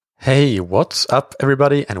Hey, what's up,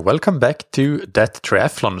 everybody, and welcome back to That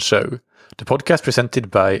Triathlon Show, the podcast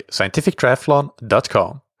presented by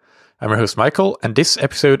scientifictriathlon.com. I'm your host, Michael, and this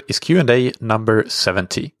episode is Q&A number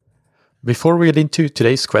 70. Before we get into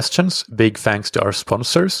today's questions, big thanks to our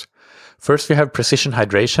sponsors. First, we have Precision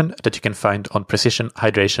Hydration that you can find on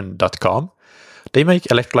precisionhydration.com. They make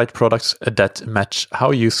electrolyte products that match how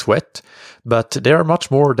you sweat, but they are much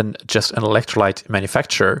more than just an electrolyte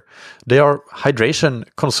manufacturer. They are hydration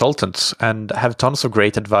consultants and have tons of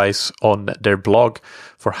great advice on their blog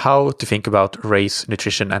for how to think about race,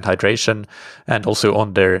 nutrition, and hydration, and also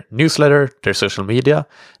on their newsletter, their social media.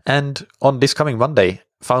 And on this coming Monday,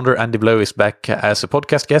 founder Andy Blow is back as a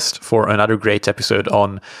podcast guest for another great episode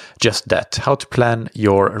on just that, how to plan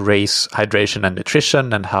your race, hydration, and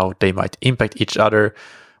nutrition, and how they might impact each other.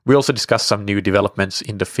 We also discuss some new developments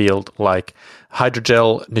in the field, like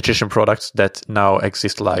hydrogel nutrition products that now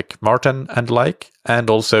exist like Marten and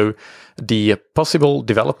also the possible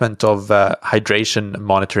development of hydration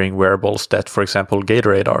monitoring wearables that, for example,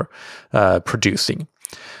 Gatorade are producing.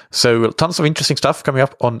 So tons of interesting stuff coming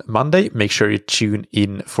up on Monday. Make sure you tune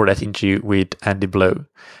in for that interview with Andy Blow.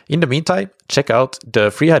 In the meantime, check out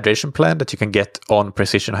the free hydration plan that you can get on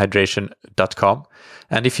precisionhydration.com.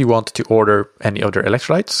 And if you want to order any other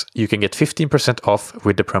electrolytes, you can get 15% off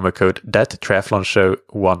with the promo code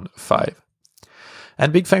ThatTriathlonShow15.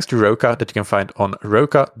 And big thanks to Roka that you can find on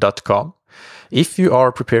roka.com. If you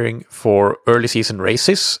are preparing for early season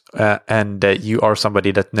races and you are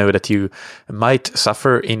somebody that know that you might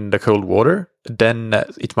suffer in the cold water, then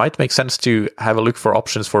it might make sense to have a look for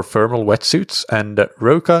options for thermal wetsuits. And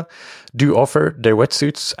Roka do offer their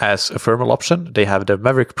wetsuits as a thermal option. They have the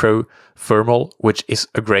Maverick Pro Thermal, which is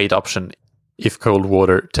a great option if cold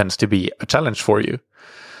water tends to be a challenge for you.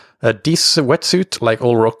 This wetsuit, like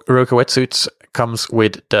all Roka wetsuits, comes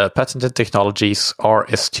with the patented technologies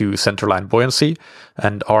RS2 centerline buoyancy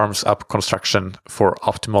and arms up construction for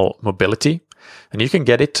optimal mobility. And you can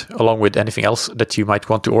get it along with anything else that you might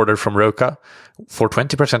want to order from Roka for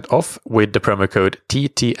 20% off with the promo code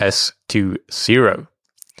TTS20.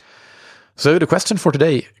 So the question for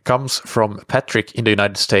today comes from Patrick in the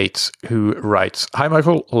United States, who writes, "Hi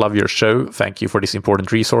Michael, love your show. Thank you for this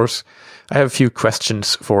important resource. I have a few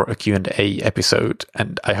questions for a Q&A episode,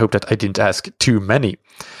 and I hope that I didn't ask too many.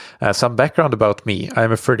 Some background about me. I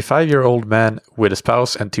am a 35-year-old man with a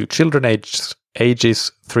spouse and two children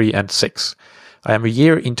ages 3 and 6. I am a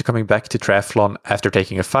year into coming back to triathlon after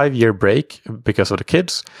taking a 5-year break because of the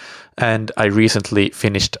kids, and I recently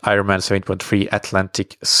finished Ironman 7.3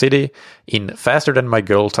 Atlantic City in faster than my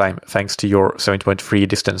goal time thanks to your 7.3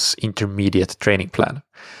 distance intermediate training plan.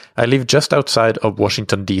 I live just outside of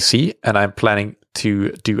Washington, D.C., and I'm planning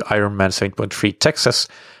to do Ironman 7.3 Texas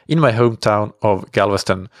in my hometown of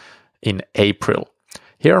Galveston in April.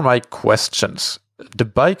 Here are my questions. The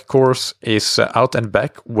bike course is out and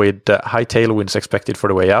back with high tailwinds expected for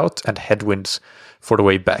the way out and headwinds for the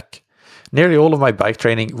way back. Nearly all of my bike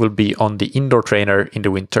training will be on the indoor trainer in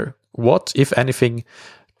the winter. What, if anything,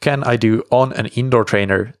 can I do on an indoor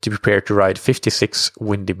trainer to prepare to ride 56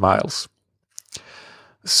 windy miles?"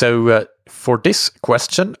 So for this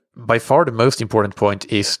question, by far the most important point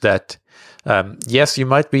is that yes, you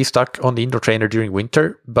might be stuck on the indoor trainer during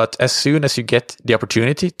winter, but as soon as you get the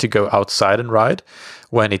opportunity to go outside and ride,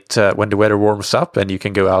 when the weather warms up and you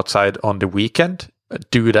can go outside on the weekend,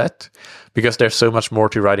 do that, because there's so much more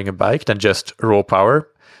to riding a bike than just raw power.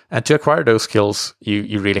 And to acquire those skills,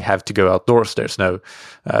 you really have to go outdoors. There's no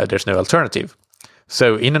alternative.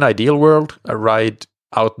 So in an ideal world, ride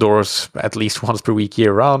outdoors at least once per week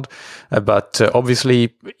year round. But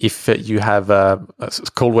obviously, if you have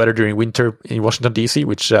cold weather during winter in Washington, D.C.,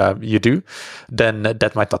 which you do, then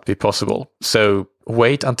that might not be possible. So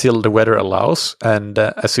wait until the weather allows. And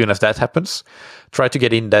as soon as that happens, try to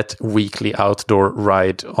get in that weekly outdoor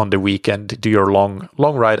ride on the weekend. Do your long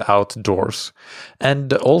ride outdoors.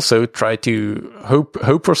 And also try to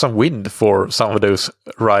hope for some wind for some of those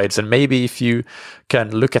rides. And maybe if you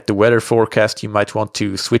can look at the weather forecast, you might want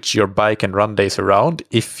to switch your bike and run days around.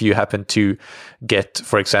 If you happen to get,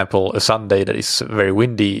 for example, a Sunday that is very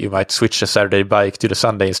windy, you might switch a Saturday bike to the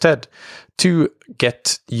Sunday instead to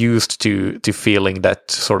get used to feeling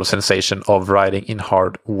that sort of sensation of riding in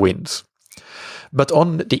hard winds. But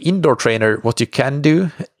on the indoor trainer, what you can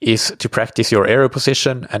do is to practice your aero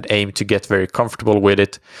position and aim to get very comfortable with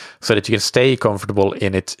it so that you can stay comfortable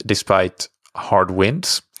in it despite hard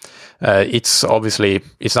winds. It's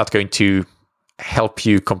not going to help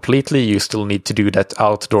you completely. You still need to do that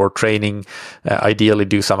outdoor training, ideally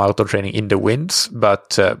do some outdoor training in the winds,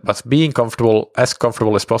 but being comfortable as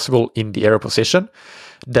possible in the aero position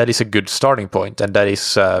that is a good starting point, and that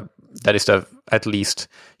is the, at least,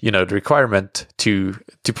 the requirement to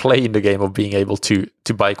play in the game of being able to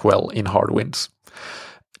bike well in hard winds.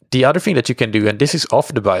 The other thing that you can do, and this is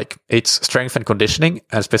off the bike, it's strength and conditioning,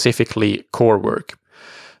 and specifically core work.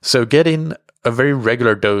 So get in a very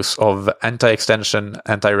regular dose of anti-extension,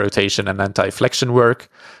 anti-rotation, and anti-flexion work.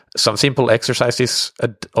 Some simple exercises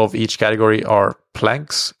of each category are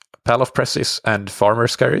planks, Pallof presses, and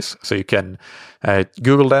farmer's carries. So you can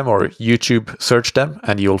Google them or YouTube search them,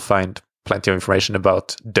 and you'll find plenty of information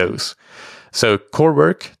about those. So core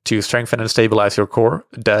work to strengthen and stabilize your core,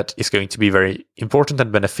 that is going to be very important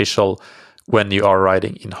and beneficial when you are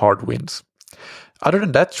riding in hard winds. Other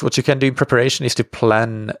than that, what you can do in preparation is to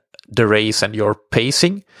plan the race and your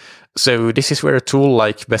pacing. So this is where a tool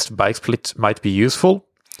like Best Bike Split might be useful.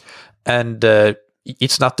 And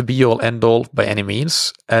it's not the be-all, end-all by any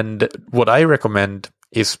means. And what I recommend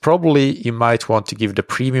is probably you might want to give the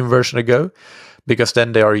premium version a go, because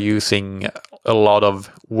then they are using a lot of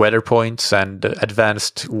weather points and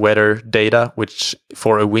advanced weather data, which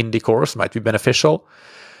for a windy course might be beneficial.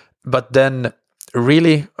 But then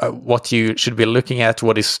really what you should be looking at,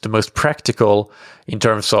 what is the most practical in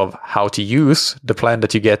terms of how to use the plan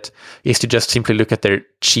that you get, is to just simply look at their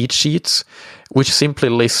cheat sheets, which simply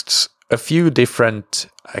lists a few different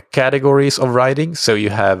categories of riding. So you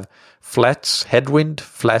have flats, headwind,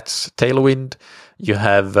 flats, tailwind, you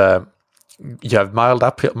have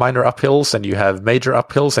minor uphills, and you have major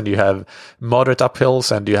uphills, and you have moderate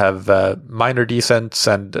uphills, and you have minor descents,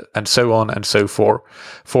 and so on and so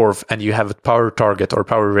forth. And you have a power target or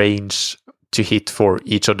power range to hit for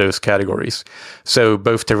each of those categories. So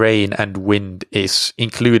both terrain and wind is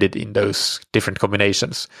included in those different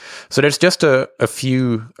combinations. So there's just a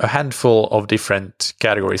handful of different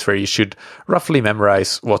categories where you should roughly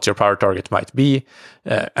memorize what your power target might be.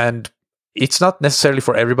 And it's not necessarily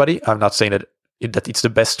for everybody. I'm not saying that it's the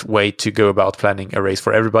best way to go about planning a race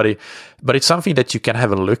for everybody, but it's something that you can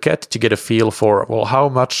have a look at to get a feel for, well, how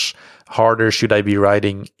much harder should I be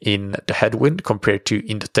riding in the headwind compared to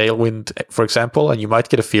in the tailwind, for example? And you might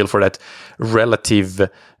get a feel for that relative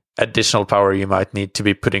additional power you might need to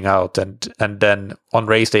be putting out. And then on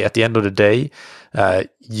race day, at the end of the day,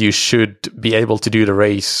 you should be able to do the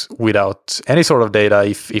race without any sort of data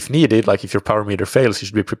if needed. Like if your power meter fails, you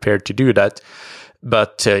should be prepared to do that.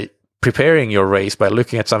 But preparing your race by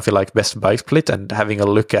looking at something like Best Bike Split and having a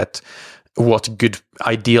look at what good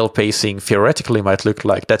ideal pacing theoretically might look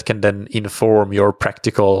like, that can then inform your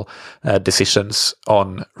practical decisions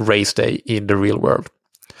on race day in the real world.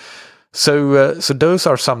 So those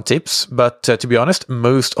are some tips, but to be honest,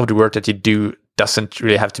 most of the work that you do doesn't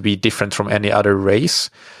really have to be different from any other race.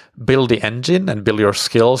 Build the engine and build your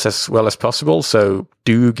skills as well as possible. So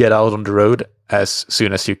do get out on the road as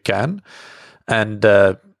soon as you can, and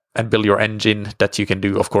build your engine that you can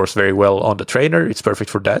do, of course, very well on the trainer. It's perfect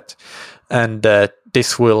for that. And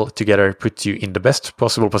this will together put you in the best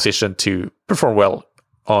possible position to perform well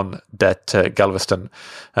on that Galveston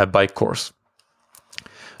bike course.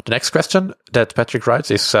 The next question that Patrick writes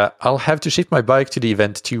is, I'll have to ship my bike to the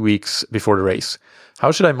event 2 weeks before the race.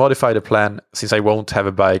 How should I modify the plan since I won't have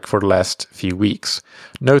a bike for the last few weeks?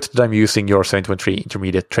 Note that I'm using your 7.3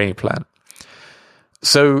 intermediate training plan.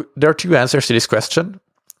 So there are two answers to this question.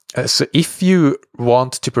 So if you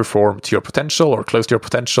want to perform to your potential or close to your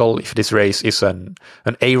potential, if this race is an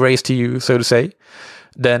A race to you, so to say,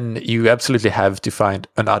 then you absolutely have to find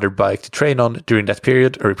another bike to train on during that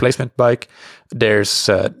period, a replacement bike. There's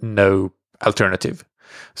no alternative.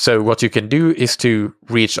 So what you can do is to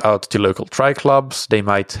reach out to local tri clubs. They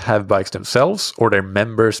might have bikes themselves, or their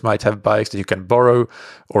members might have bikes that you can borrow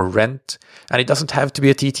or rent. And it doesn't have to be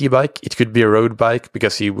a TT bike. It could be a road bike,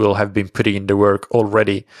 because you will have been putting in the work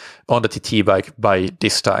already on the TT bike by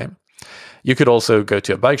this time. You could also go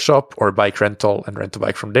to a bike shop or a bike rental and rent a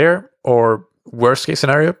bike from there. Or worst case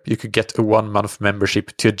scenario, you could get a 1 month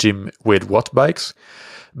membership to a gym with Watt bikes.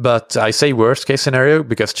 But I say worst case scenario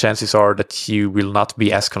because chances are that you will not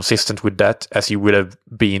be as consistent with that as you would have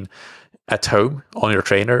been at home on your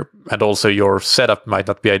trainer. And also your setup might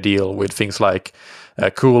not be ideal with things like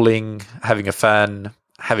cooling, having a fan,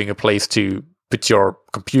 having a place to put your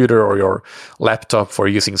computer or your laptop for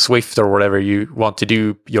using Swift or whatever you want to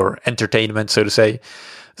do, your entertainment, so to say.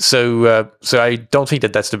 So I don't think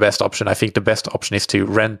that that's the best option. I think the best option is to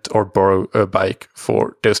rent or borrow a bike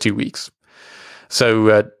for those 2 weeks.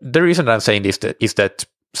 So the reason I'm saying this is that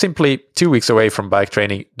simply 2 weeks away from bike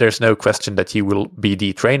training, there's no question that you will be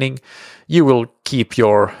detraining. You will keep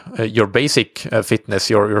your basic fitness,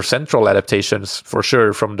 your central adaptations for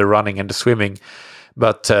sure from the running and the swimming,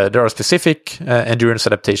 But there are specific endurance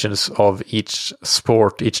adaptations of each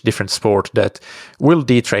different sport that will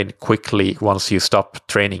detrain quickly once you stop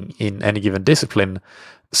training in any given discipline.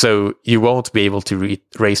 So you won't be able to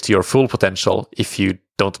race to your full potential if you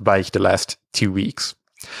don't bike the last 2 weeks.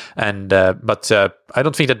 But I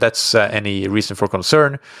don't think that that's any reason for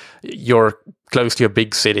concern. You're close to a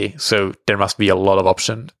big city, so there must be a lot of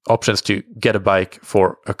options to get a bike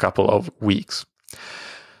for a couple of weeks.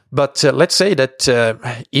 But let's say that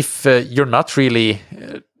if you're not really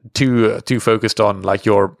too focused on like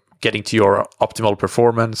your getting to your optimal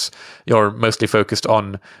performance, you're mostly focused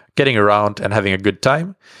on getting around and having a good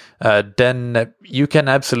time, then you can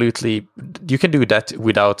do that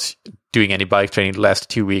without doing any bike training the last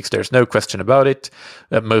 2 weeks. There's no question about it.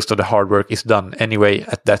 Most of the hard work is done anyway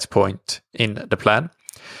at that point in the plan.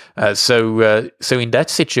 So in that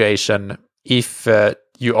situation, if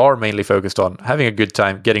you are mainly focused on having a good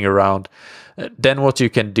time, getting around, then what you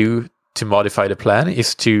can do to modify the plan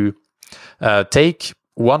is to take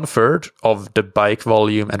 1/3 of the bike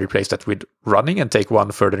volume and replace that with running, and take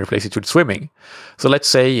 1/3 and replace it with swimming. So let's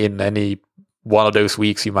say in any one of those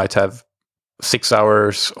weeks you might have 6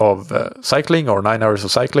 hours of cycling or 9 hours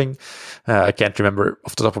of cycling. I can't remember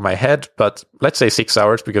off the top of my head, but let's say 6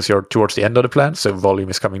 hours because you're towards the end of the plan, so volume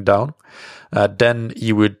is coming down. Then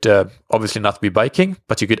you would obviously not be biking,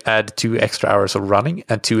 but you could add 2 extra hours of running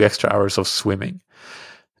and 2 extra hours of swimming.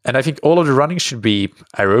 And I think all of the running should be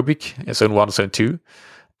aerobic, zone 1, zone 2.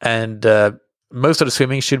 And most of the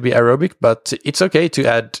swimming should be aerobic, but it's okay to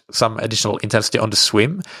add some additional intensity on the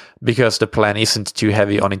swim, because the plan isn't too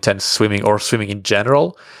heavy on intense swimming or swimming in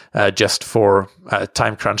general, just for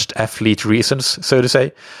time-crunched athlete reasons, so to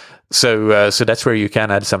say. So that's where you can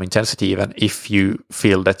add some intensity, even if you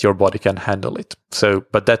feel that your body can handle it.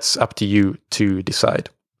 But that's up to you to decide.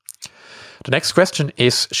 The next question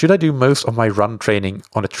is, should I do most of my run training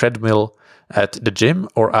on a treadmill at the gym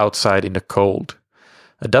or outside in the cold?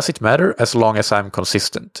 Does it matter as long as I'm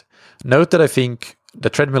consistent? Note that I think the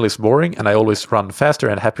treadmill is boring and I always run faster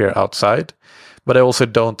and happier outside, but I also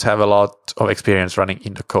don't have a lot of experience running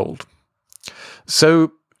in the cold.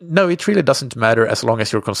 So no, it really doesn't matter as long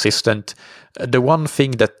as you're consistent. The one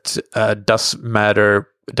thing that does matter,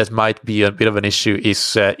 that might be a bit of an issue,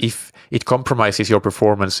 is if it compromises your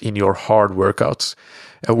performance in your hard workouts.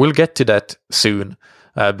 We'll get to that soon.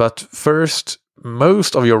 But first,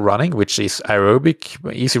 most of your running, which is aerobic,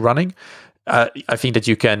 easy running, I think that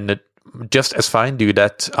you can just as fine do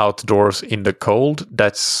that outdoors in the cold.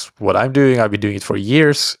 That's what I'm doing. I've been doing it for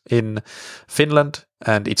years in Finland,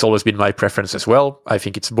 and it's always been my preference as well. I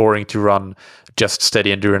think it's boring to run just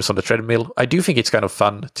steady endurance on the treadmill. I do think it's kind of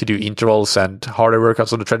fun to do intervals and harder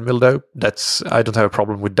workouts on the treadmill, though. I don't have a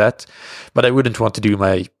problem with that, but I wouldn't want to do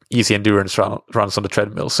my easy endurance runs on the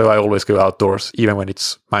treadmill, so I always go outdoors, even when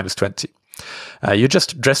it's -20. You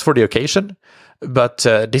just dress for the occasion, but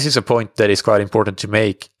this is a point that is quite important to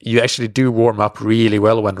make. You actually do warm up really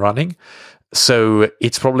well when running, so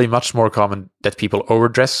it's probably much more common that people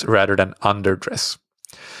overdress rather than underdress.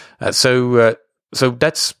 So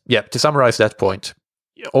that's, to summarize that point,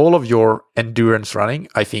 all of your endurance running,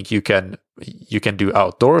 I think you can do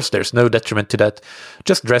outdoors. There's no detriment to that.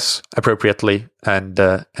 Just dress appropriately, and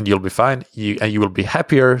you'll be fine. You will be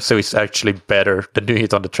happier. So it's actually better than doing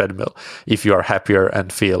it on the treadmill if you are happier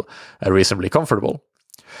and feel reasonably comfortable.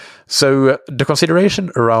 So the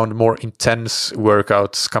consideration around more intense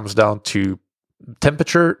workouts comes down to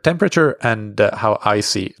temperature, and how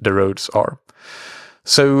icy the roads are.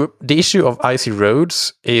 So the issue of icy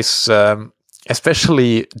roads is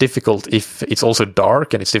especially difficult if it's also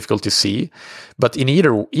dark and it's difficult to see. But in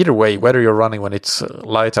either way, whether you're running when it's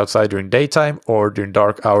light outside during daytime or during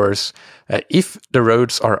dark hours, if the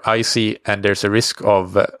roads are icy and there's a risk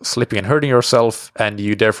of slipping and hurting yourself, and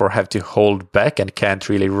you therefore have to hold back and can't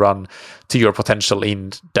really run to your potential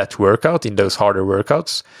in that workout, in those harder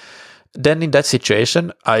workouts, then in that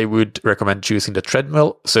situation, I would recommend choosing the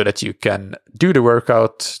treadmill so that you can do the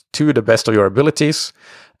workout to the best of your abilities,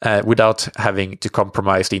 without having to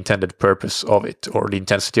compromise the intended purpose of it or the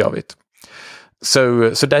intensity of it. So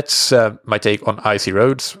that's my take on icy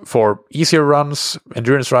roads. For easier runs,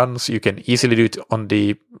 endurance runs, you can easily do it on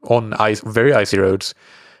very icy roads.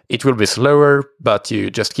 It will be slower, but you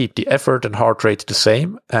just keep the effort and heart rate the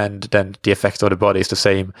same, and then the effect of the body is the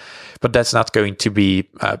same. But that's not going to be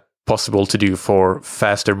possible to do for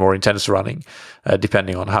faster, more intense running,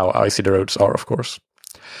 depending on how icy the roads are, of course.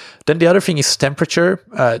 Then the other thing is temperature.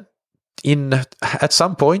 At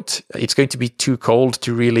some point, it's going to be too cold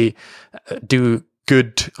to really do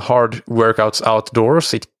good hard workouts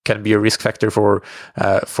outdoors. It can be a risk factor for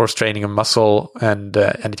straining a muscle, and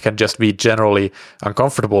it can just be generally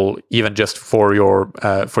uncomfortable, even just for your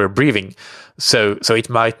breathing. So it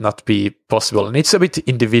might not be possible, and it's a bit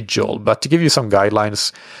individual. But to give you some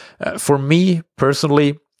guidelines, for me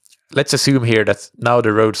personally, let's assume here that now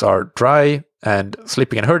the roads are dry and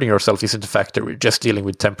slipping and hurting yourself isn't a factor. We're just dealing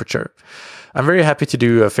with temperature. I'm very happy to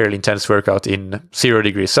do a fairly intense workout in 0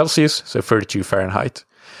 degrees Celsius, so 32 Fahrenheit.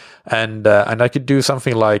 And I could do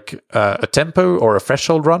something like a tempo or a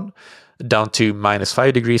threshold run down to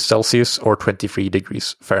 -5 degrees Celsius or 23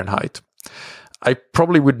 degrees Fahrenheit. I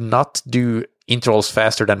probably would not do intervals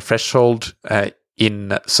faster than threshold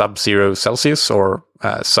in sub-0 Celsius or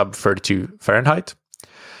sub-32 Fahrenheit.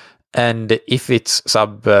 And if it's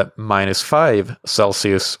sub -5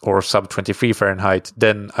 Celsius or sub 23 Fahrenheit,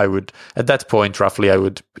 then I would, at that point, roughly, I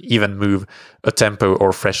would even move a tempo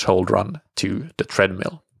or threshold run to the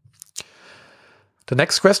treadmill. The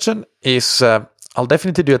next question is, I'll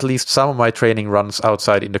definitely do at least some of my training runs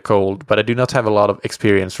outside in the cold, but I do not have a lot of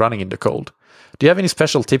experience running in the cold. Do you have any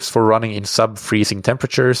special tips for running in sub-freezing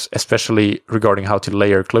temperatures, especially regarding how to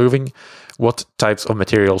layer clothing, what types of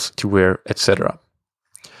materials to wear, etc.?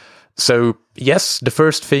 So yes, the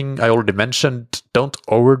first thing I already mentioned, don't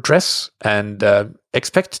overdress, and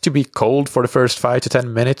expect to be cold for the first 5 to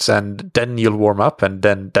 10 minutes, and then you'll warm up, and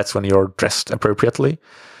then that's when you're dressed appropriately.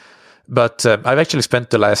 But I've actually spent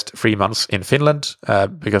the last 3 months in Finland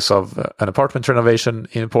because of an apartment renovation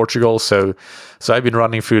in Portugal. So I've been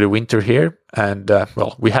running through the winter here, and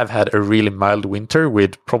we have had a really mild winter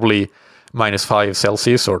with probably -5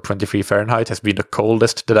 Celsius or 23 Fahrenheit has been the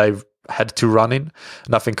coldest that I've had to run in.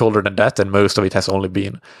 Nothing colder than that, and most of it has only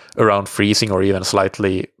been around freezing or even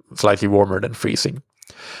slightly warmer than freezing.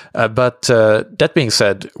 But that being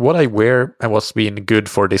said, what I wear and what's been good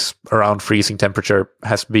for this around freezing temperature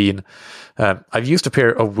has been, I've used a pair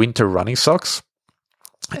of winter running socks,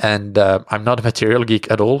 and I'm not a material geek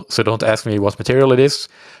at all, so don't ask me what material it is,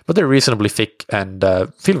 but they're reasonably thick and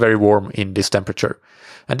feel very warm in this temperature.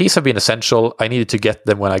 And these have been essential. I needed to get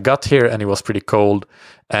them when I got here, and it was pretty cold.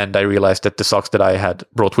 And I realized that the socks that I had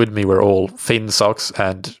brought with me were all thin socks,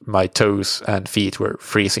 and my toes and feet were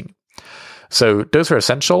freezing. So those are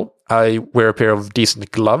essential. I wear a pair of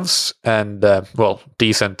decent gloves, and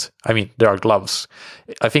decent. I mean, they are gloves.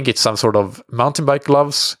 I think it's some sort of mountain bike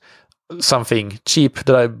gloves, something cheap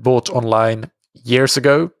that I bought online years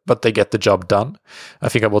ago, but they get the job done. I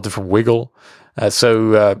think I bought it from Wiggle.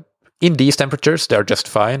 In these temperatures, they're just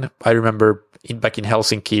fine. I remember back in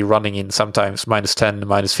Helsinki running in sometimes -10,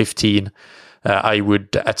 -15. I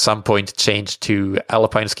would at some point change to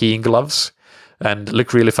alpine skiing gloves and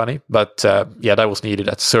look really funny. But that was needed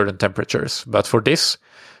at certain temperatures. But for this,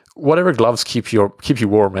 whatever gloves keep you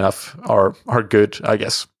warm enough are good, I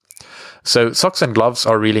guess. So socks and gloves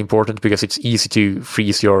are really important because it's easy to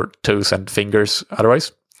freeze your toes and fingers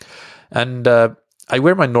otherwise. And I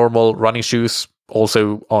wear my normal running shoes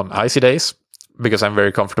also on icy days, because I'm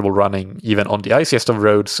very comfortable running even on the iciest of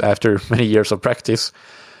roads after many years of practice.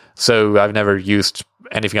 So I've never used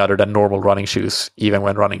anything other than normal running shoes, even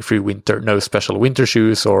when running through winter. No special winter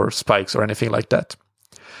shoes or spikes or anything like that.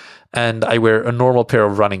 And I wear a normal pair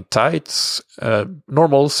of running tights,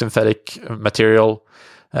 normal synthetic material,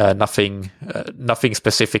 nothing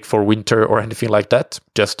specific for winter or anything like that.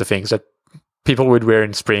 Just the things that people would wear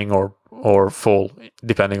in spring or fall,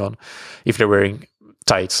 depending on if they're wearing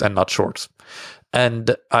tights and not shorts.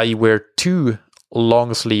 And I wear 2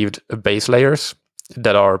 long-sleeved base layers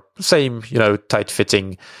that are same,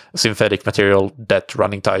 tight-fitting synthetic material that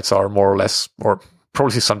running tights are more or less, or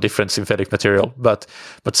probably some different synthetic material, but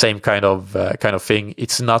same kind of thing.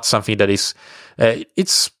 It's not something that is,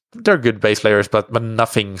 they're good base layers, but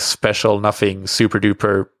nothing special, nothing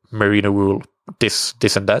super-duper merino wool, this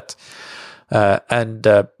and that.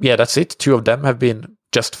 That's it. 2 of them have been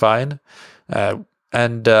just fine.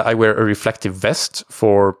 I wear a reflective vest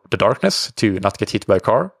for the darkness to not get hit by a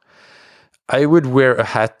car. I would wear a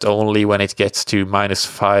hat only when it gets to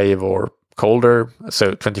 -5 or colder,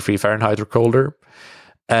 so 23 Fahrenheit or colder.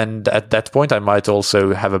 And at that point, I might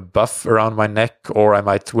also have a buff around my neck, or I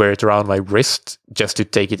might wear it around my wrist just to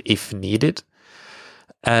take it if needed.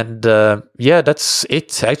 And that's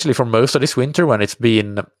it actually for most of this winter when it's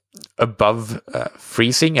been above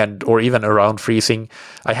freezing or even around freezing.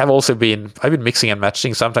 I've been mixing and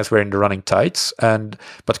matching, sometimes wearing the running tights,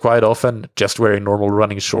 but quite often just wearing normal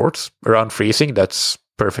running shorts around freezing. That's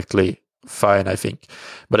perfectly fine, I think.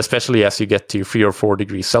 But especially as you get to 3 or 4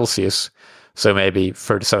 degrees Celsius, so maybe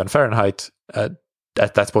 37 Fahrenheit, at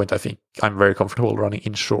that point I think I'm very comfortable running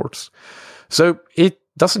in shorts. So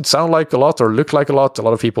Doesn't sound like a lot or look like a lot. A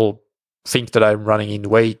lot of people think that I'm running in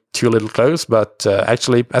way too little clothes, but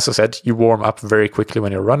actually, as I said, you warm up very quickly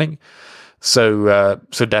when you're running. So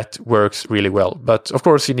that works really well. But of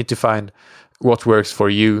course, you need to find what works for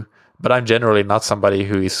you. But I'm generally not somebody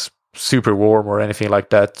who is super warm or anything like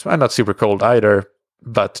that. I'm not super cold either,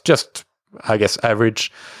 but just, I guess,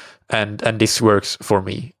 average. And this works for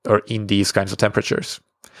me, or in these kinds of temperatures.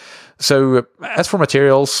 So as for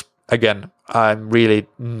materials, again, I'm really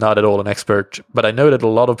not at all an expert, but I know that a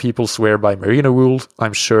lot of people swear by merino wool.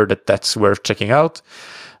 I'm sure that that's worth checking out.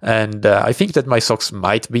 And I think that my socks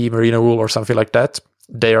might be merino wool or something like that.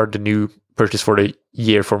 They are the new purchase for the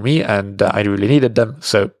year for me, and I really needed them,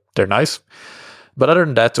 so they're nice. But other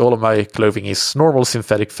than that, all of my clothing is normal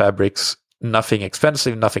synthetic fabrics, nothing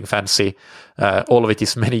expensive, nothing fancy. All of it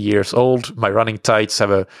is many years old. My running tights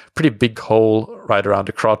have a pretty big hole right around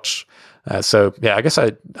the crotch. So yeah, I guess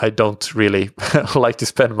I don't really like to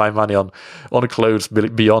spend my money on clothes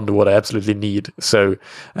beyond what I absolutely need. So,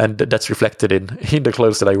 and that's reflected in the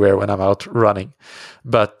clothes that I wear when I'm out running.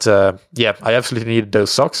 But yeah, I absolutely needed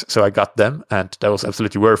those socks, so I got them, and that was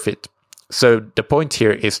absolutely worth it. So the point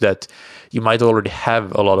here is that you might already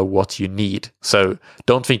have a lot of what you need. So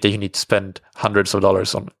don't think that you need to spend hundreds of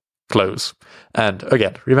dollars on clothes. And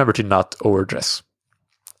again, remember to not overdress.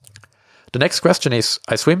 The next question is,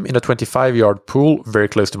 I swim in a 25-yard pool very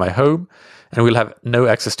close to my home and will have no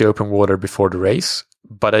access to open water before the race,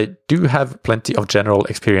 but I do have plenty of general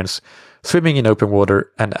experience swimming in open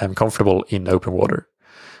water and am comfortable in open water.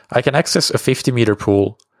 I can access a 50-meter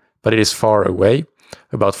pool, but it is far away,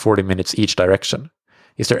 about 40 minutes each direction.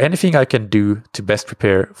 Is there anything I can do to best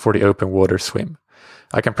prepare for the open water swim?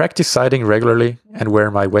 I can practice siding regularly and wear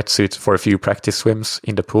my wetsuit for a few practice swims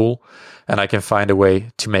in the pool, and I can find a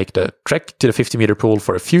way to make the trek to the 50-meter pool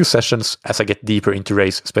for a few sessions as I get deeper into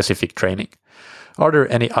race-specific training. Are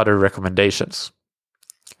there any other recommendations?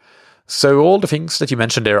 So all the things that you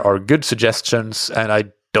mentioned there are good suggestions, and I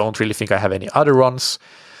don't really think I have any other ones.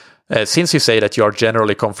 Since you say that you are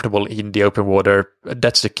generally comfortable in the open water,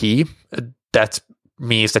 that's the key. That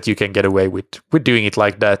means that you can get away with doing it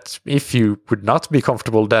like that. If you would not be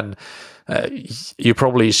comfortable, then you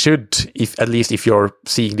probably should, at least if you're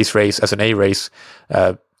seeing this race as an A race,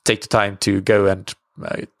 take the time to go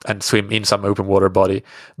and swim in some open water body.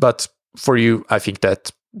 But for you, I think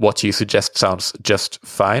that what you suggest sounds just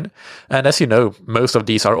fine. And as you know, most of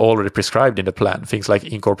these are already prescribed in the plan, things like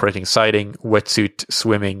incorporating siding, wetsuit,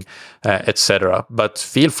 swimming, etc. But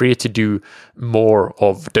feel free to do more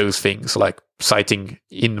of those things, like citing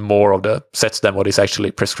in more of the sets than what is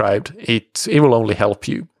actually prescribed. It will only help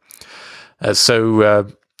you.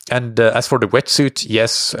 And as for the wetsuit,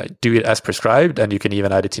 yes, do it as prescribed, and you can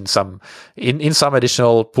even add it in some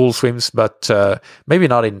additional pool swims, but maybe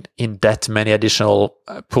not in that many additional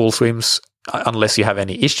pool swims, unless you have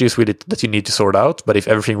any issues with it that you need to sort out. But if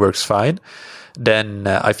everything works fine, then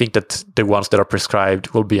I think that the ones that are prescribed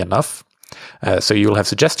will be enough. So you'll have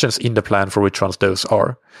suggestions in the plan for which ones those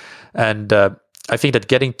are. And I think that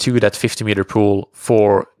getting to that 50-meter pool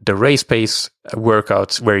for the race pace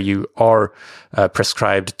workouts where you are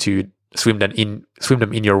prescribed to swim them in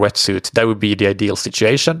your wetsuit, that would be the ideal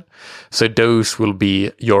situation. So those will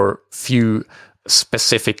be your few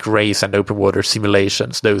specific race and open water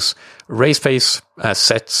simulations, those race pace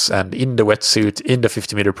sets, and in the wetsuit, in the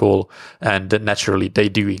 50-meter pool, and naturally they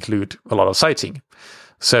do include a lot of sighting.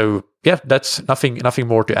 So yeah, that's nothing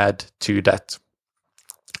more to add to that.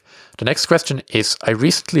 The next question is, I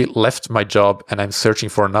recently left my job and I'm searching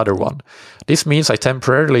for another one. This means I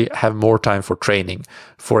temporarily have more time for training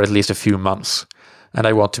for at least a few months, and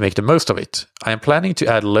I want to make the most of it. I am planning to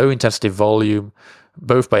add low intensity volume,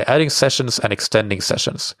 both by adding sessions and extending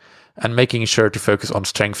sessions, and making sure to focus on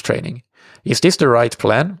strength training. Is this the right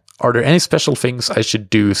plan? Are there any special things I should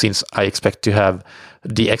do since I expect to have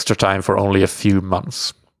the extra time for only a few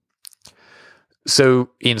months? So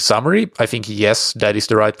in summary, I think yes, that is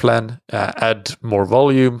the right plan. Add more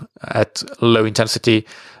volume at low intensity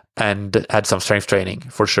and add some strength training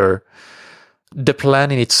for sure. The plan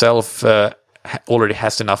in itself already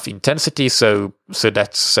has enough intensity, so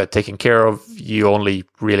that's taken care of. You only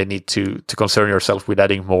really need to concern yourself with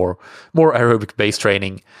adding more aerobic base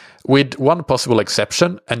training, with one possible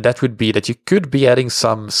exception, and that would be that you could be adding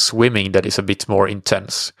some swimming that is a bit more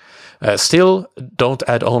intense. Still, don't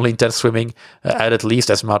add only intense swimming. Add at least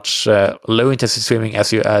as much low-intensity swimming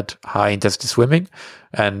as you add high-intensity swimming,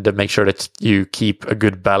 and make sure that you keep a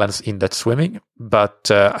good balance in that swimming. But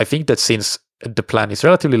I think that since the plan is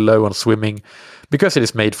relatively low on swimming, because it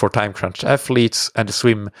is made for time-crunched athletes, and the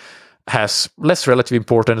swim has less relative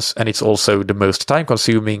importance, and it's also the most time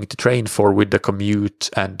consuming to train for with the commute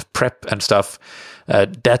and prep and stuff.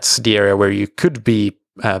 That's the area where you could be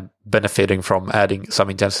benefiting from adding some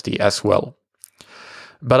intensity as well.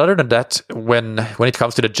 But other than that, when it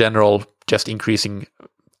comes to the general just increasing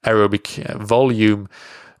aerobic volume,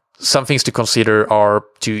 some things to consider are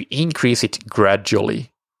to increase it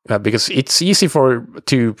gradually, because it's easy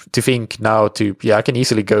to think now I can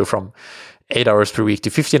easily go from 8 hours per week to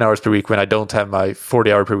 15 hours per week when I don't have my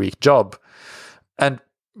 40-hour per week job. And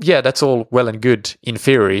yeah, that's all well and good in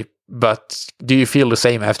theory, but do you feel the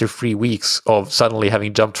same after 3 weeks of suddenly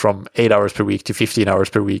having jumped from 8 hours per week to 15 hours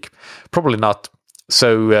per week? Probably not.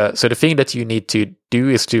 So the thing that you need to do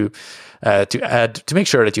is to make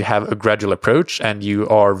sure that you have a gradual approach and you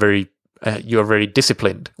are very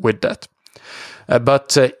disciplined with that.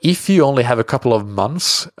 But if you only have a couple of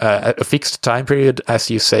months, a fixed time period, as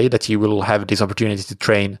you say, that you will have this opportunity to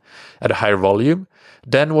train at a higher volume,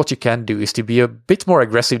 then what you can do is to be a bit more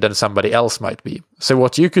aggressive than somebody else might be. So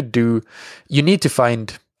what you could do, you need to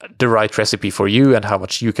find the right recipe for you and how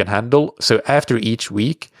much you can handle. So after each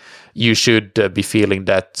week, you should be feeling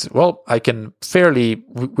that, well, I can fairly,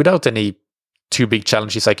 without any too big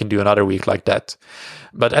challenges, I can do another week like that.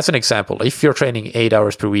 But as an example, if you're training 8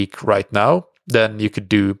 hours per week right now, then you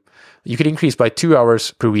could increase by 2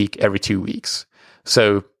 hours per week every 2 weeks.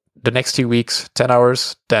 So the next 2 weeks, 10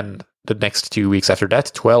 hours, then the next 2 weeks after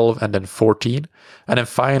that, 12, and then 14, and then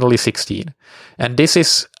finally 16. And this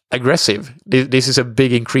is aggressive. This is a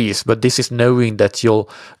big increase, but this is knowing that you'll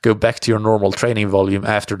go back to your normal training volume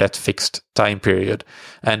after that fixed time period.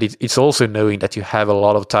 And it's also knowing that you have a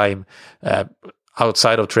lot of time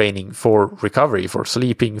outside of training for recovery, for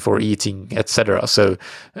sleeping, for eating, etc. So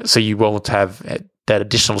you won't have that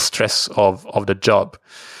additional stress of the job.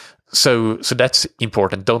 So that's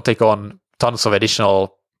important. Don't take on tons of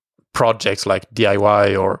additional projects like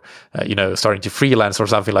DIY or starting to freelance or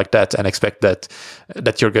something like that and expect that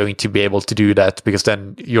you're going to be able to do that, because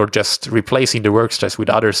then you're just replacing the work stress with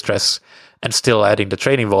other stress and still adding the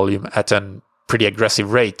training volume at a pretty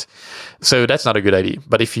aggressive rate. So that's not a good idea.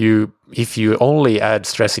 But if you only add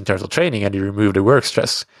stress in terms of training and you remove the work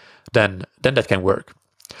stress, then that can work.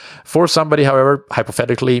 For somebody, however,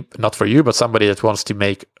 hypothetically, not for you, but somebody that wants to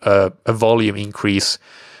make a volume increase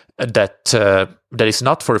that is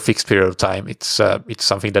not for a fixed period of time, it's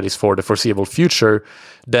something that is for the foreseeable future,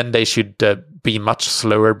 then they should be much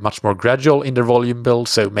slower, much more gradual in their volume build.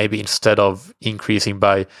 So maybe instead of increasing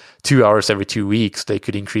by 2 hours every 2 weeks, they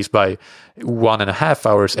could increase by 1.5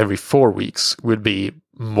 hours every 4 weeks, would be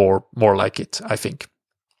more like it, I think.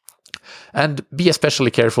 And be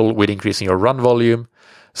especially careful with increasing your run volume.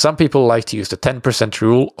 Some people like to use the 10%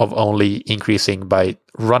 rule of only increasing by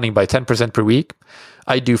running by 10% per week.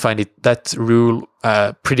 I do find that rule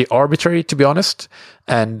pretty arbitrary, to be honest.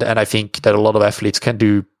 And I think that a lot of athletes can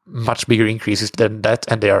do much bigger increases than that,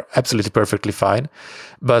 and they are absolutely perfectly fine.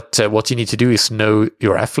 But what you need to do is know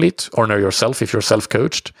your athlete, or know yourself if you're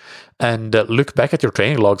self-coached, and look back at your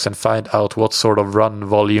training logs and find out what sort of run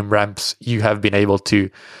volume ramps you have been able to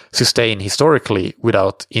sustain historically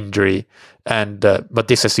without injury. And but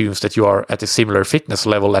this assumes that you are at a similar fitness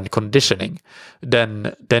level and conditioning.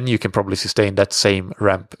 Then you can probably sustain that same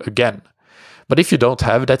ramp again. But if you don't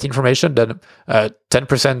have that information, then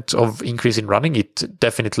 10% of increase in running, it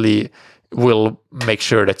definitely will make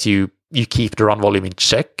sure that you keep the run volume in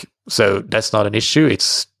check. So that's not an issue.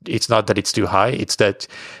 It's not that it's too high. It's that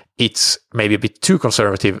it's maybe a bit too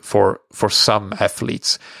conservative for some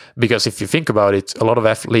athletes. Because if you think about it, a lot of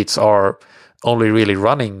athletes are only really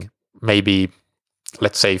running maybe,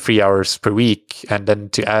 let's say, 3 hours per week, and then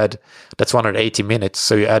to add, that's 180 minutes.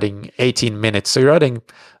 So you're adding 18 minutes. So you're adding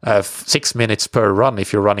 6 minutes per run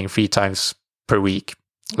if you're running 3 times per week,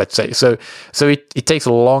 let's say. So it takes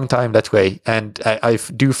a long time that way. And I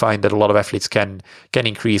do find that a lot of athletes can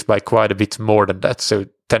increase by quite a bit more than that. So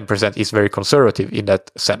 10% is very conservative in that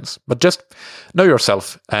sense. But just know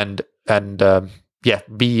yourself and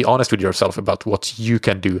be honest with yourself about what you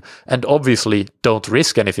can do. And obviously, don't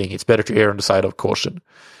risk anything. It's better to err on the side of caution.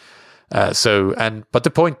 But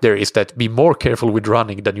the point there is that be more careful with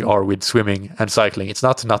running than you are with swimming and cycling. It's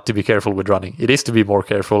not to be careful with running. It is to be more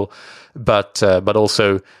careful, but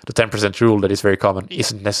also the 10% rule that is very common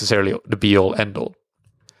isn't necessarily the be-all, end-all.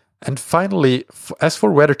 And finally, as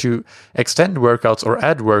for whether to extend workouts or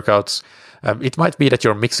add workouts, it might be that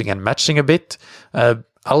you're mixing and matching a bit.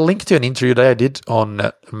 I'll link to an interview that I did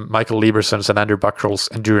on Michael Lieberson's and Andrew Buckroll's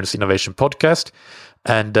Endurance Innovation podcast.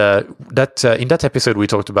 And in that episode, we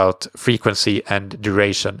talked about frequency and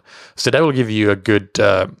duration. So that will give you a good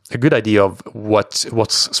idea of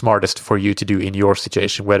what's smartest for you to do in your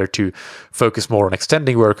situation, whether to focus more on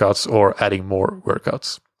extending workouts or adding more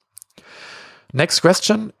workouts. Next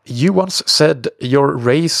question. You once said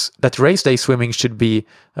that race day swimming should be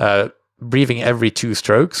breathing every 2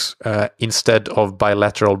 strokes instead of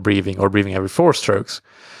bilateral breathing or breathing every 4 strokes,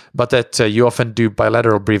 but that you often do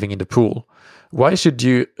bilateral breathing in the pool. Why should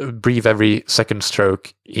you breathe every second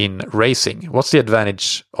stroke in racing? What's the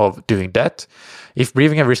advantage of doing that? If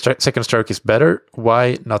breathing every second stroke is better,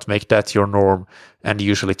 why not make that your norm and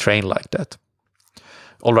usually train like that?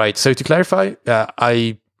 All right, so to clarify,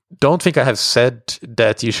 I don't think I have said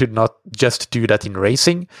that you should not just do that in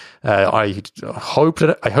racing. I hope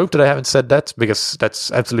that I haven't said that, because that's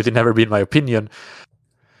absolutely never been my opinion.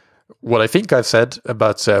 What I think I've said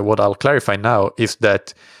about what I'll clarify now is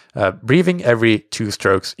that breathing every 2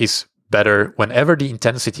 strokes is better whenever the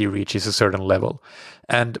intensity reaches a certain level.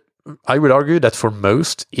 And I would argue that for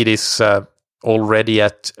most, it is already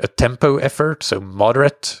at a tempo effort, so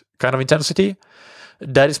moderate kind of intensity.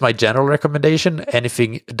 That is my general recommendation.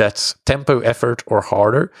 Anything that's tempo effort or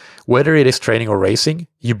harder, whether it is training or racing,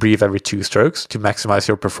 you breathe every 2 strokes to maximize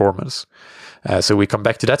your performance. So we come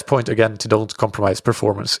back to that point again, to don't compromise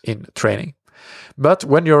performance in training. But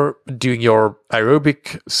when you're doing your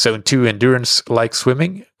aerobic zone 2 endurance like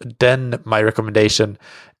swimming, then my recommendation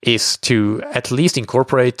is to at least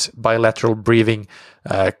incorporate bilateral breathing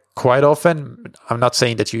quite often. I'm not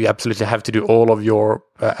saying that you absolutely have to do all of your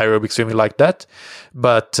aerobic swimming like that,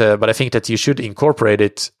 but I think that you should incorporate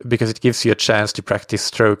it because it gives you a chance to practice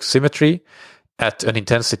stroke symmetry at an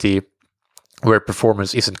intensity where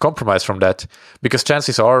performance isn't compromised from that. Because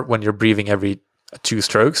chances are, when you're breathing every 2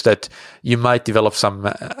 strokes, that you might develop some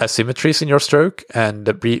asymmetries in your stroke,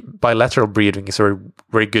 and bilateral breathing is very,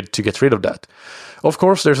 very good to get rid of that. Of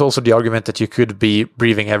course, there's also the argument that you could be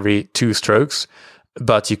breathing every 2 strokes,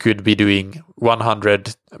 but you could be doing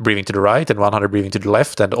 100 breathing to the right and 100 breathing to the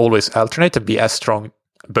left, and always alternate and be as strong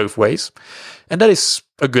both ways. And that is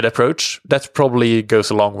a good approach. That probably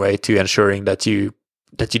goes a long way to ensuring that you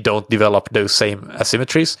don't develop those same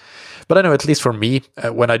asymmetries. But I know, at least for me,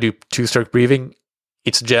 when I do 2-stroke breathing,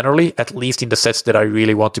 it's generally, at least in the sets that I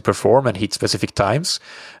really want to perform and hit specific times,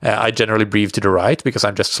 I generally breathe to the right because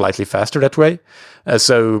I'm just slightly faster that way.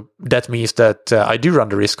 So that means that I do run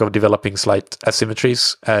the risk of developing slight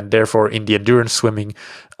asymmetries, and therefore in the endurance swimming,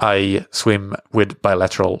 I swim with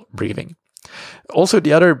bilateral breathing. Also,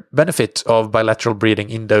 the other benefit of bilateral breathing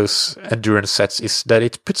in those endurance sets is that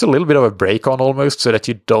it puts a little bit of a brake on almost, so that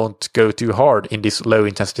you don't go too hard in this low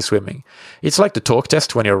intensity swimming. It's like the talk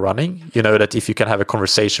test when you're running. You know that if you can have a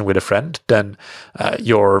conversation with a friend, then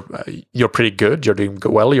you're pretty good. You're doing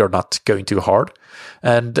well. You're not going too hard.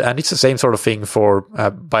 And it's the same sort of thing for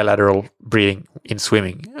bilateral breathing in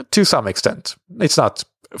swimming to some extent. It's not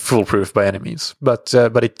foolproof by any means, but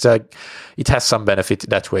it has some benefit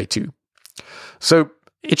that way too. So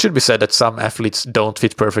it should be said that some athletes don't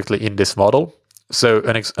fit perfectly in this model. So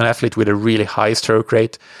an athlete with a really high stroke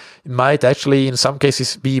rate might actually, in some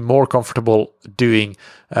cases, be more comfortable doing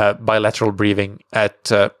bilateral breathing at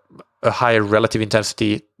a higher relative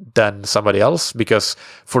intensity than somebody else, because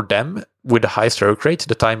for them, with a high stroke rate,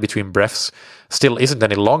 the time between breaths still isn't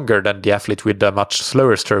any longer than the athlete with a much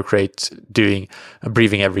slower stroke rate doing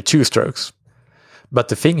breathing every 2 strokes. But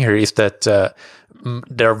the thing here is that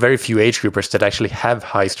there are very few age groupers that actually have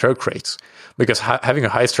high stroke rates, because having a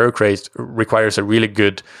high stroke rate requires a really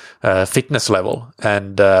good fitness level,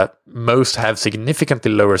 and most have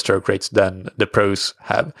significantly lower stroke rates than the pros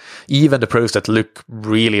have. Even the pros that look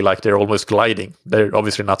really like they're almost gliding, they're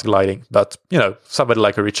obviously not gliding, but somebody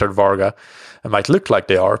like a Richard Varga might look like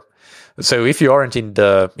they are. So if you aren't in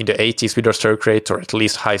the 80s with your stroke rate, or at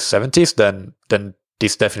least high 70s, then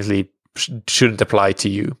this definitely shouldn't apply to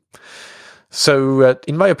you. So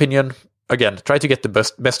in my opinion, again, try to get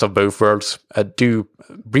the best of both worlds. Do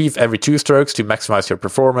breathe every 2 strokes to maximize your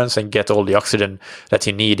performance and get all the oxygen that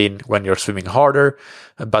you need in when you're swimming harder,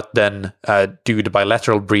 but then do the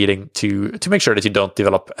bilateral breathing to make sure that you don't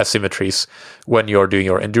develop asymmetries when you're doing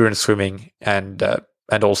your endurance swimming, and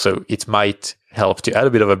also it might help to add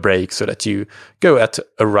a bit of a break so that you go at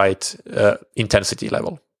a right intensity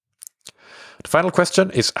level. The final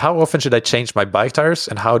question is, how often should I change my bike tires,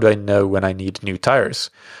 and how do I know when I need new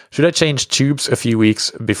tires? Should I change tubes a few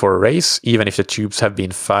weeks before a race, even if the tubes have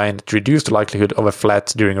been fine, to reduce the likelihood of a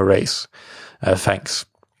flat during a race? Thanks.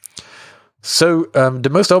 So the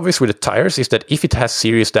most obvious with the tires is that if it has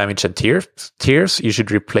serious damage and tears, you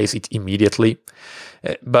should replace it immediately.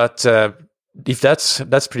 But if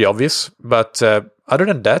that's pretty obvious. But other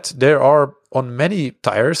than that, there are on many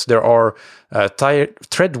tires there are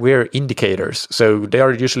tread wear indicators. So they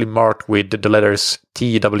are usually marked with the letters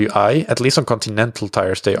TWI. At least on Continental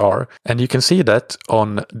tires they are, and you can see that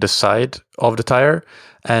on the side of the tire.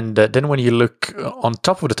 And then when you look on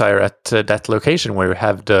top of the tire at that location where you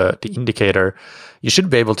have the indicator, you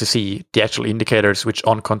should be able to see the actual indicators, which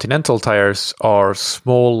on Continental tires are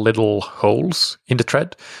small little holes in the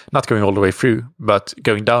tread, not going all the way through, but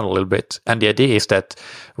going down a little bit. And the idea is that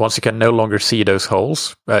once you can no longer see those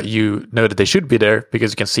holes, you know that they should be there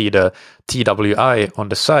because you can see the TWI on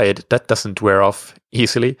the side. That doesn't wear off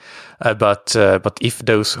easily. But if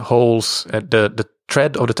those holes, the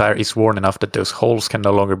tread of the tire is worn enough that those holes can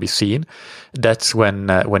no longer be seen, that's when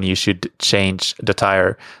you should change the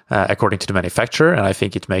tire according to the manufacturer. And I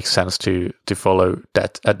think it makes sense to follow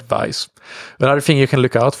that advice. Another thing you can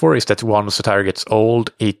look out for is that once the tire gets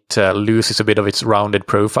old, it loses a bit of its rounded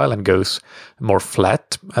profile and goes more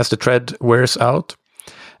flat as the tread wears out.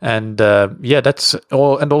 And that's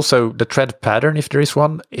all. And also the tread pattern, if there is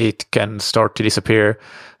one, it can start to disappear.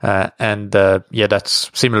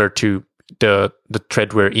 That's similar to the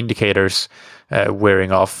tread wear indicators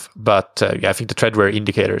wearing off. But I think the tread wear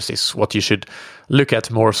indicators is what you should look at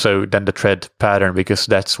more so than the tread pattern, because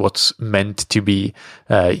that's what's meant to be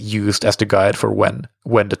used as the guide for when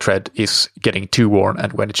the tread is getting too worn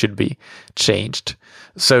and when it should be changed.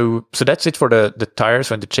 So that's it for the tires.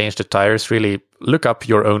 When to change the tires, really look up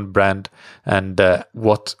your own brand and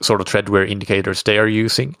what sort of tread wear indicators they are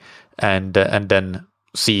using, and then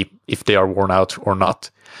see if they are worn out or not.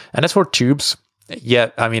 And as for tubes,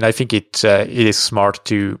 I think it is smart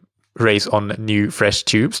to race on new fresh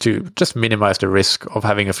tubes to just minimize the risk of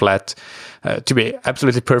having a flat. To be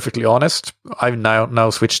absolutely perfectly honest, I've now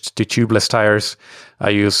switched to tubeless tires. I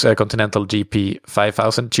use Continental GP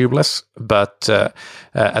 5000 tubeless, but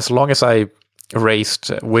as long as I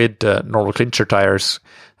raced with normal clincher tires,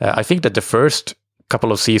 I think that the first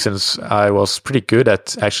couple of seasons I was pretty good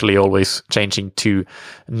at actually always changing to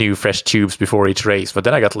new fresh tubes before each race. But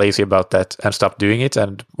then I got lazy about that and stopped doing it.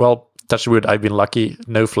 And well, touch wood, I've been lucky,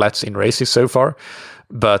 no flats in races so far.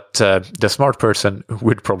 But the smart person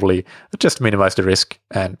would probably just minimize the risk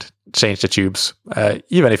and change the tubes,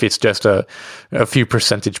 even if it's just a few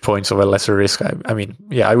percentage points of a lesser risk.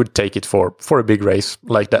 I would take it for a big race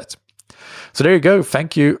like that. So there you go.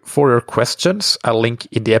 Thank you for your questions. I'll link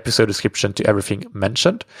in the episode description to everything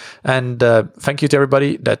mentioned. And thank you to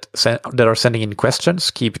everybody that are sending in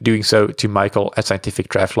questions. Keep doing so to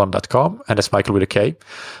michael@scientifictriathlon.com. And that's Michael with a K.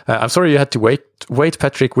 I'm sorry you had to wait,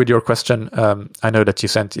 Patrick, with your question. I know that you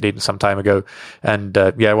sent it in some time ago. And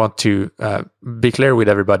I want to be clear with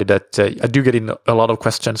everybody that I do get in a lot of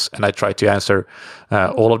questions and I try to answer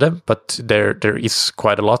all of them. But there is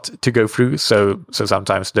quite a lot to go through. So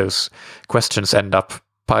sometimes those questions end up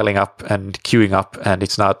piling up and queuing up, and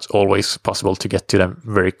it's not always possible to get to them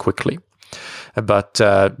very quickly. But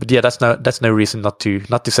that's no reason not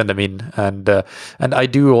to send them in. And I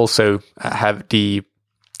do also have the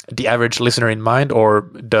average listener in mind, or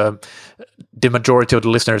the majority of the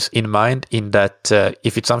listeners in mind, in that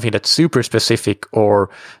if it's something that's super specific or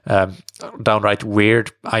downright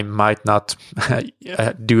weird, I might not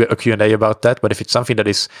do a Q&A about that. But if it's something that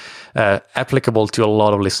is applicable to a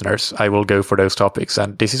lot of listeners, I will go for those topics.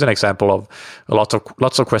 And this is an example of lots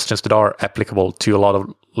of questions that are applicable to a lot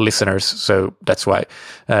of listeners. So that's why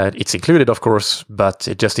it's included, of course. But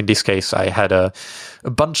just in this case, I had a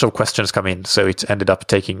bunch of questions come in, so it ended up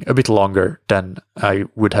taking a bit longer than I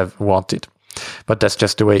would have wanted. But that's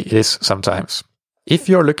just the way it is sometimes. If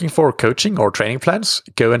you're looking for coaching or training plans,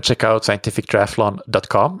 go and check out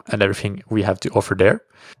scientifictriathlon.com and everything we have to offer there.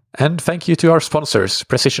 And thank you to our sponsors,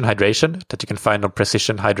 Precision Hydration, that you can find on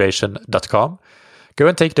precisionhydration.com. Go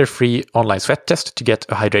and take their free online sweat test to get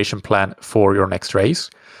a hydration plan for your next race.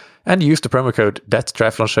 And use the promo code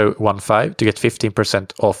THATTriathlonshow15 to get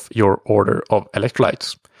 15% off your order of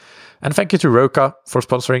electrolytes. And thank you to Roka for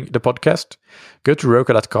sponsoring the podcast. Go to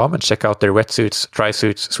roka.com and check out their wetsuits, dry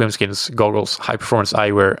suits, swimskins, goggles, high-performance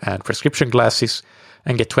eyewear, and prescription glasses,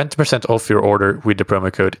 and get 20% off your order with the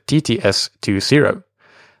promo code TTS20.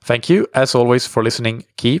 Thank you, as always, for listening.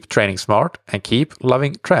 Keep training smart and keep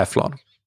loving triathlon.